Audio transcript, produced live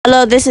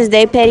Hello, this is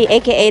Day Petty,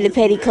 aka the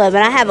Petty Club,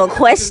 and I have a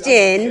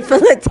question for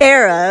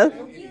Latera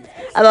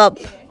about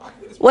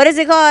what is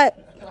it called?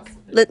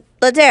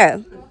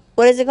 Latera,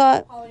 what is it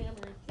called?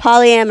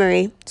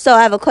 Polyamory. So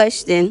I have a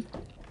question.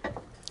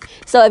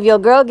 So if your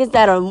girl gets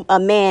that a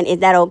man, is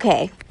that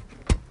okay?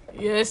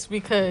 Yes,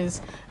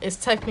 because it's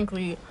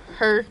technically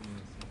her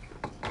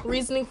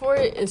reasoning for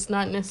it. It's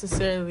not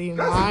necessarily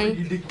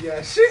mine.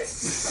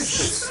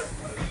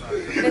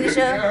 Finish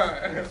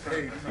up.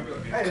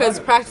 Because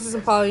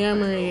practicing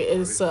polyamory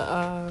is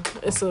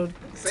it's a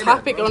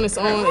topic on its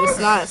own. It's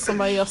not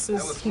somebody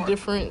else's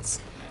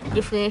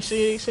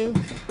differentiation.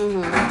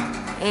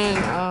 Mm-hmm. And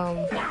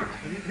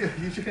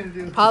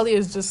poly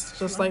is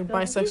just like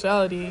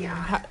bisexuality.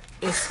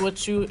 It's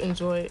what you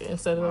enjoy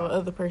instead of the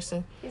other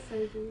person.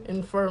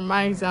 And for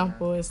my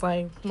example, it's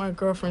like my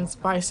girlfriend's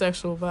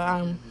bisexual, but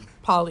I'm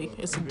poly.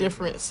 It's a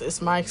difference.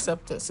 It's my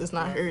acceptance. It's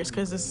not hers,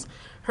 because it's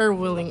her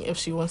willing if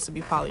she wants to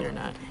be poly or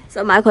not.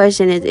 So my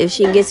question is, if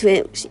she gets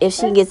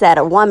at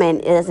a woman,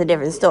 it's a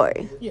different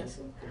story. Yes.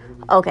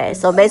 Okay,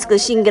 so basically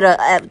she can get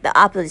the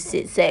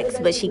opposite sex,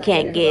 but she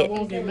can't get. I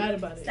won't get mad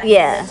about it.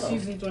 Yeah.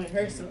 She's enjoying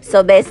herself.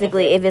 So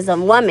basically, if it's a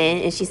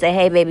woman and she say,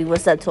 "Hey, baby,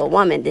 what's up?" to a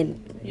woman,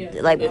 then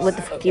like, what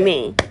the fuck you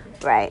mean?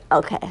 Right?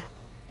 Okay.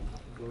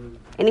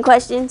 Any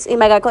questions?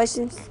 Anybody got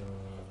questions?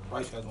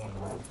 Bryce, you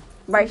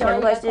have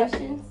a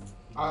question?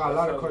 I got a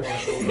lot of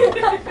questions.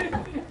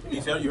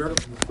 You heard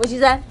him? What you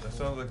said? That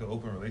sounds like an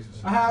open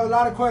relationship. I have a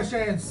lot of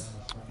questions.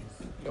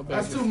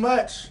 That's too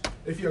much.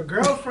 If your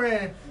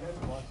girlfriend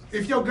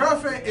is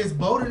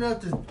bold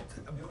enough to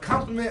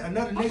compliment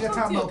another nigga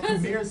talking about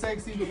premiere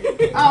sexy,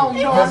 I don't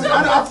know.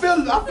 I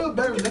feel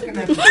better looking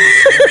at it.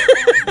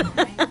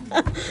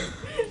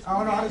 I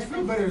don't know. I just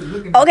feel better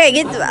looking.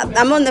 Okay,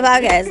 I'm on the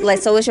podcast. Like,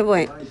 so what's your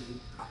point?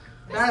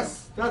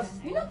 That's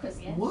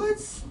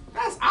what?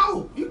 That's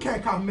out. You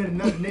can't compliment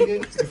another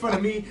nigga in front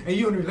of me and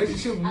you in a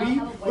relationship with me.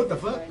 What the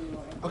fuck?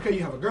 Okay,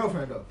 you have a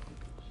girlfriend though.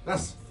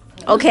 That's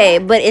okay,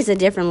 but it's a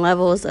different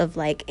levels of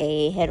like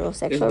a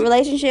heterosexual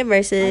relationship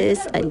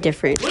versus a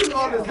different. What is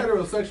all this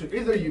heterosexual?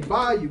 Either you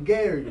bi, you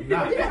gay, or you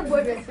not.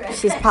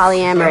 She's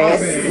polyamorous.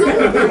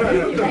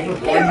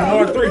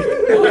 Three.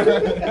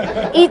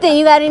 Ethan,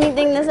 you got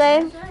anything to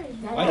say?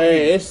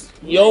 Hey, it's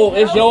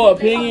your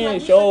opinion.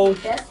 It's your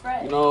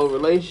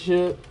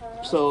relationship.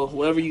 So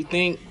whatever you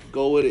think,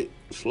 go with it.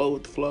 Flow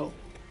with the flow.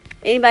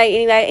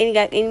 Anybody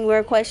got any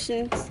more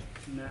questions?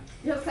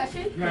 You have a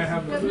question? You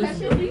have a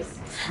question, please?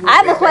 I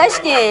have a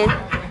question.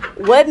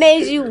 What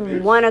made you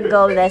want to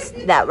go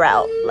that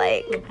route?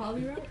 Like, The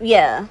poly route?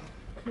 yeah.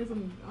 Because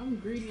I'm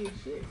greedy as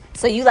shit.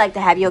 So you like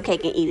to have your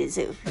cake and eat it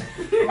too?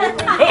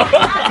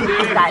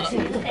 Got you.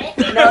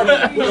 No.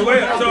 So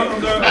wait, so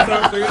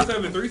you're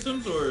having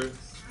threesomes or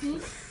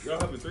y'all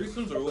having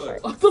threesomes or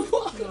what? What the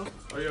fuck?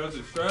 Are y'all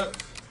just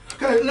strapped?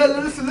 Okay,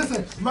 listen.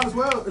 Might as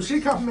well. If she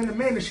compliment a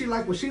man and she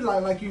like what she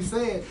like you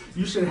said,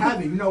 you should have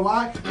it. You know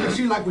why? Because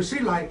she like what she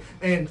like,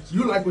 and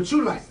you like what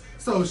you like.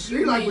 So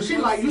she like what she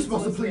like. You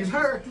supposed to please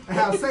her and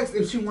have sex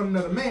if she want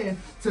another man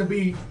to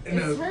be in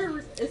a.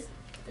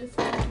 It's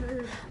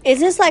her. Is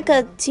this like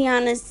a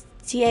Tiana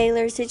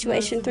Taylor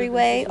situation,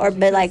 3-way, or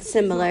but like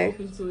similar?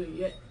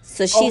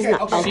 So she's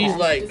not. Okay. She's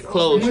like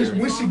close.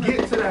 When she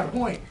get to that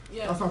point,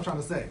 Yeah. that's what I'm trying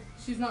to say.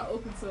 She's not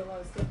open to a lot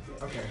of stuff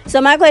yet. Okay.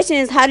 So my question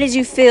is, how did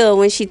you feel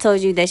when she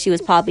told you that she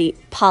was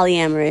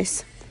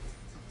polyamorous?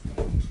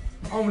 I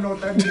don't even know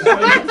what that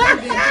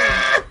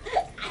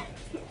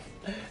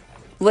means.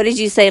 What did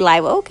you say?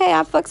 Like, okay,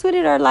 I fucks with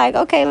it, or like,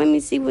 okay, let me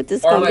see what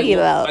this gonna be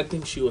about. I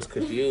think she was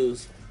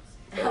confused.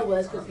 I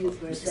was confused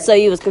for a second. So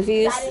you was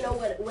confused? I didn't know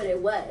what it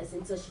was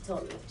until she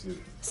told me.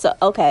 So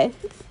okay.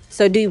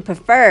 So do you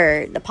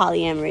prefer the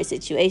polyamorous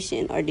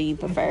situation, or do you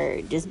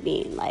prefer just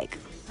being like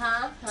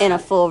in a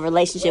full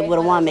relationship with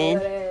a woman?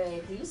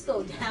 Wait, you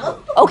slow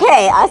down.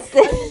 Okay, I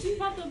said She's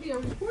about to be a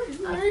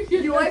reporter.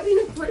 You are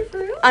being recorded for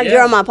real?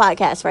 you're on my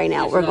podcast right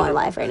now. We're going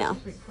live right now.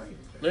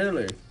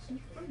 Literally.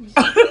 You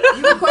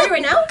recording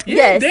right now?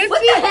 Yes.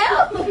 What the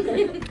hell?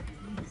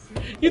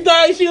 You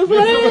thought she was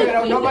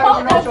playing?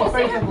 Nobody knows your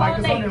face look like.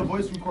 It's only a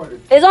voice recorder.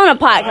 It's on a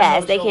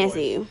podcast. They can't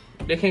see you.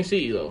 They can't see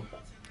you though.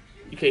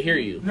 You can't hear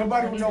you.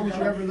 Nobody will know what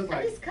you ever look I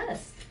like. just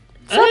cussed.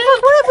 So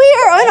what? We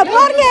are on a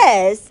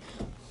podcast.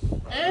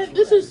 And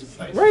this is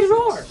rated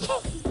R.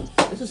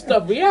 This is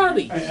stuff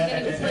reality.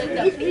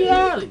 It's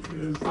reality.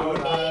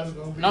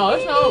 No,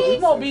 it's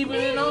no beeping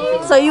and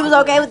all. So you was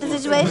okay with the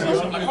situation?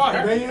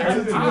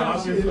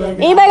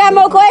 Anybody got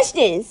more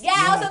questions? Yeah,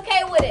 I was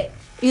okay with it.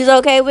 You was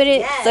okay with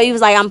it? Yes. So you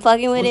was like, I'm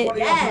fucking with it?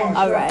 Yes.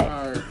 All right.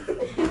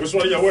 Which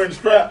one of y'all wearing the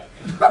strap?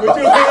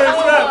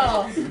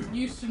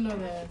 You should know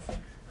that.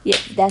 Yeah,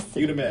 that's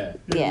You the man.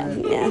 yeah.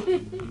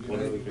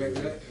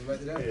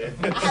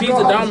 She's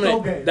the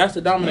dominant. That's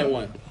the dominant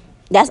one.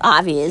 That's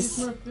obvious.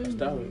 That's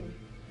dominant.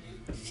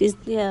 She's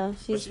Y'all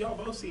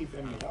both see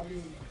feminine.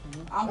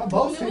 I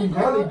both seem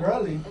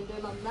girly. And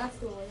then I'm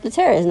masculine.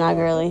 Latera is not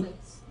girly.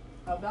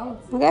 A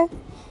balance. Okay.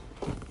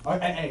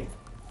 Hey,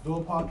 do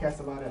a podcast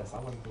about us. I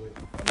want to do it.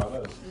 About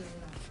us.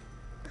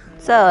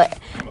 So,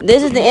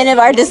 this is the end of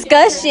our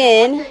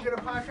discussion.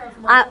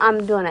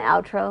 I'm doing an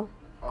outro.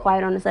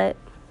 Quiet on the set.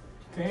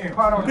 Damn,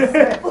 quiet on the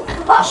set.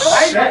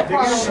 I ain't got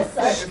quiet on the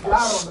set. It's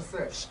loud on the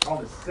set.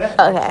 On the set.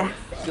 Okay.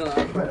 You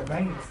better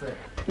bang the set.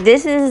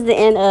 This is the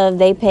end of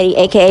They Petty,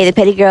 aka the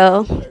Petty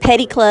Girl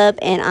Petty Club,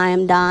 and I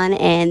am Don,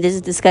 and this is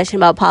a discussion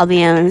about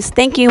polyams.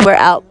 Thank you. We're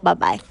out. Bye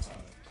bye.